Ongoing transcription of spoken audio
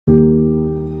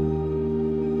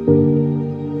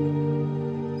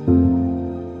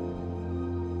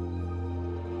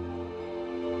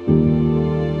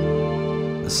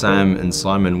Sam and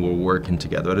Simon were working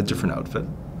together at a different outfit,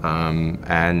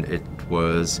 and it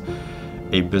was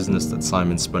a business that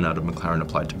Simon spun out of McLaren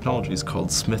Applied Technologies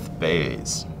called Smith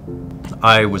Bayes.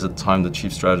 I was at the time the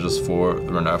chief strategist for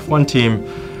the Renault F1 team.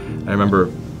 I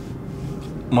remember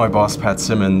my boss, Pat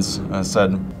Simmons,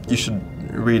 said, "You should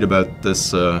read about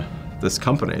this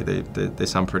company. They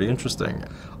sound pretty interesting."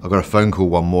 I got a phone call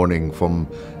one morning from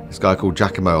this guy called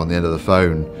Jacomo on the end of the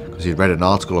phone because he'd read an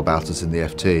article about us in the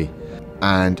FT,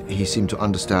 and he seemed to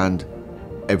understand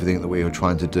everything that we were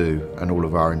trying to do and all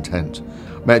of our intent.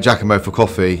 Met Jacomo for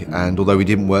coffee, and although we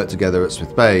didn't work together at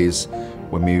Smith Bayes,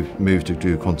 when we moved to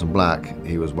do QuantumBlack,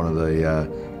 he was one of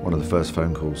the first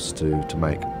phone calls to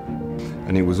make.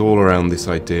 And it was all around this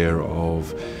idea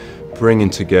of bringing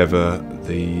together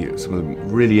some of the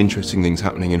really interesting things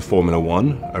happening in Formula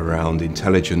One around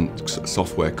intelligent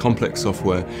software, complex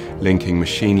software, linking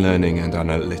machine learning and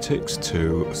analytics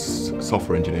to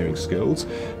software engineering skills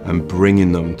and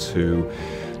bringing them to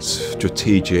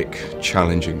strategic,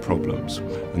 challenging problems.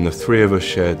 And the three of us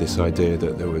shared this idea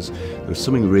that there was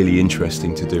something really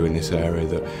interesting to do in this area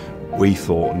that we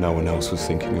thought no one else was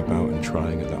thinking about and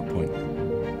trying at that point.